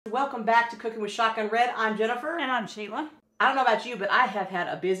Welcome back to Cooking with Shotgun Red. I'm Jennifer. And I'm Sheila. I don't know about you, but I have had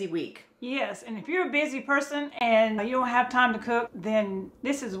a busy week. Yes, and if you're a busy person and you don't have time to cook, then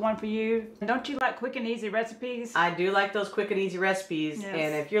this is one for you. Don't you like quick and easy recipes? I do like those quick and easy recipes. Yes.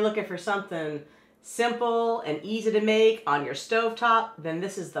 And if you're looking for something simple and easy to make on your stovetop, then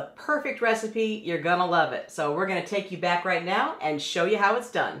this is the perfect recipe. You're gonna love it. So we're gonna take you back right now and show you how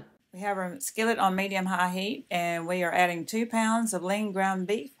it's done. We have our skillet on medium-high heat, and we are adding 2 pounds of lean ground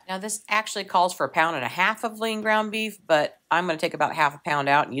beef. Now this actually calls for 1.5 pounds of lean ground beef, but I'm going to take about 1/2 pound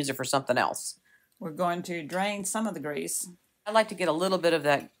out and use it for something else. We're going to drain some of the grease. I like to get a little bit of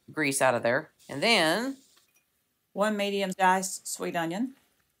that grease out of there. And then 1 medium diced sweet onion.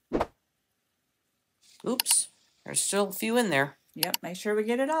 Oops, there's still a few in there. Yep, make sure we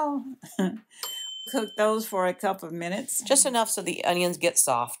get it all. Cook those for a couple of minutes. Just enough so the onions get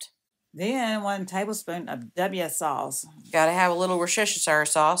soft. Then 1 tablespoon of WS sauce. Got to have a little Worcestershire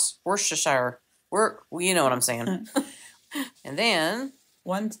sauce. Worcestershire. You know what I'm saying. And then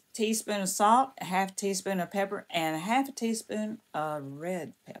 1 teaspoon of salt, 1/2 teaspoon of pepper, and 1/2 teaspoon of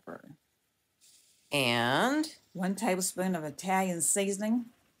red pepper. And 1 tablespoon of Italian seasoning,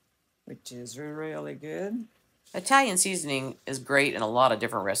 which is really good. Italian seasoning is great in a lot of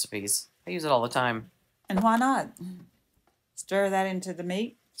different recipes. I use it all the time. And why not? Stir that into the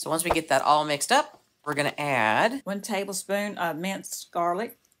meat. So once we get that all mixed up, we're going to add 1 tablespoon of minced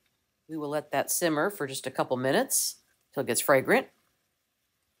garlic. We will let that simmer for just a couple minutes till it gets fragrant.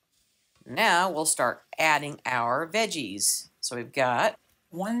 Now we'll start adding our veggies. So we've got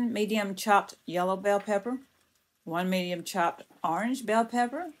 1 medium chopped yellow bell pepper, 1 medium chopped orange bell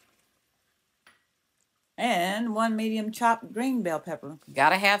pepper, and 1 medium chopped green bell pepper.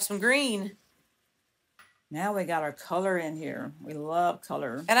 Gotta have some green. Now we got our color in here. We love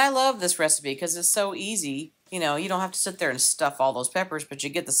color. And I love this recipe because it's so easy. You know, you don't have to sit there and stuff all those peppers, but you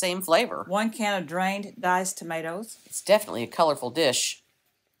get the same flavor. 1 can of drained diced tomatoes. It's definitely a colorful dish.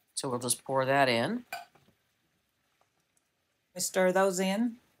 So we'll just pour that in. We stir those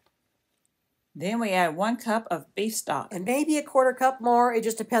in. Then we add 1 cup of beef stock. And maybe a 1/4 cup more. It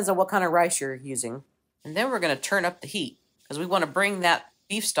just depends on what kind of rice you're using. And then we're going to turn up the heat because we want to bring that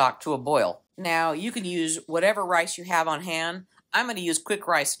beef stock to a boil. Now, you can use whatever rice you have on hand. I'm going to use quick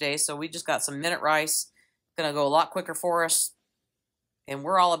rice today, so we just got some minute rice. Going to go a lot quicker for us. And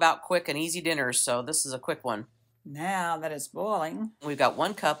we're all about quick and easy dinners, so this is a quick one. Now that it's boiling, We've got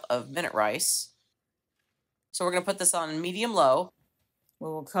 1 cup of minute rice. So we're going to put this on medium-low we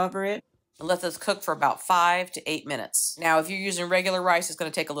will cover it. and let this cook for about 5 to 8 minutes. Now, if you're using regular rice, it's going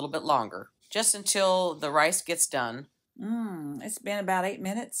to take a little bit longer, just until the rice gets done. It's been about 8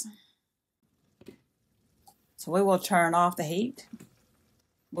 minutes. So we will turn off the heat.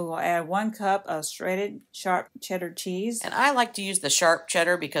 We will add 1 cup of shredded sharp cheddar cheese. And I like to use the sharp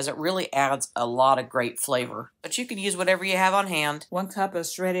cheddar because it really adds a lot of great flavor. But you can use whatever you have on hand. 1 cup of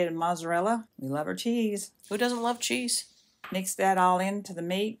shredded mozzarella. We love our cheese. Who doesn't love cheese? Mix that all into the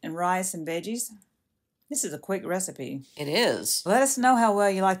meat and rice and veggies. This is a quick recipe. It is. Let us know how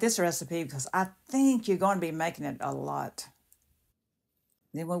well you like this recipe because I think you're going to be making it a lot.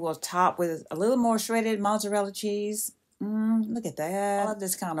 Then we will top with a little more shredded mozzarella cheese. Look at that. I love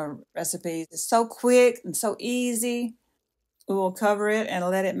this kind of recipe. It's so quick and so easy. We will cover it and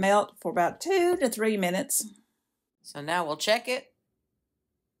let it melt for about 2 to 3 minutes. So now we'll check it.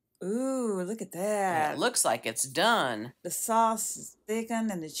 Ooh, look at And that. it looks like it's done. The sauce is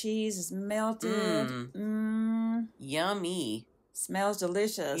thickened and the cheese is melted. Yummy. Smells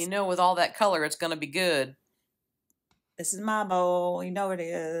delicious. You know, with all that color, it's going to be good. This is my bowl. You know it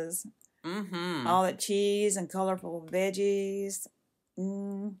is. All that cheese and colorful veggies.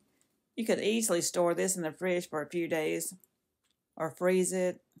 You could easily store this in the fridge for a few days or freeze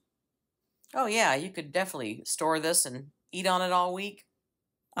it. Oh, yeah, you could definitely store this and eat on it all week.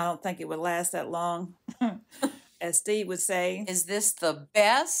 I don't think it would last that long. As Steve would say, Is this the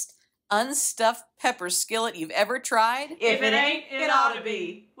best unstuffed pepper skillet you've ever tried? If it ain't, it ought to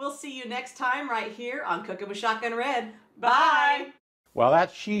be. We'll see you next time right here on Cooking with Shotgun Red. Bye. Well,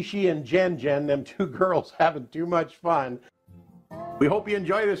 that's She and Jen, them 2 girls having too much fun. We hope you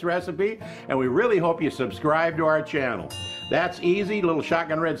enjoy this recipe, and we really hope you subscribe to our channel. That's easy. Little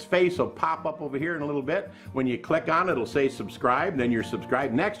Shotgun Red's face will pop up over here in a little bit. When you click on it, it'll say subscribe, then you're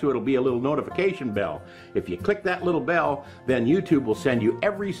subscribed. Next to it will be a little notification bell. If you click that little bell, then YouTube will send you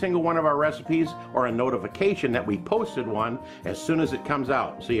every single one of our recipes or a notification that we posted one as soon as it comes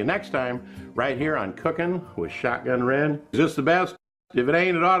out. See you next time right here on Cooking with Shotgun Red. Is this the best? If it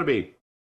ain't, it ought to be.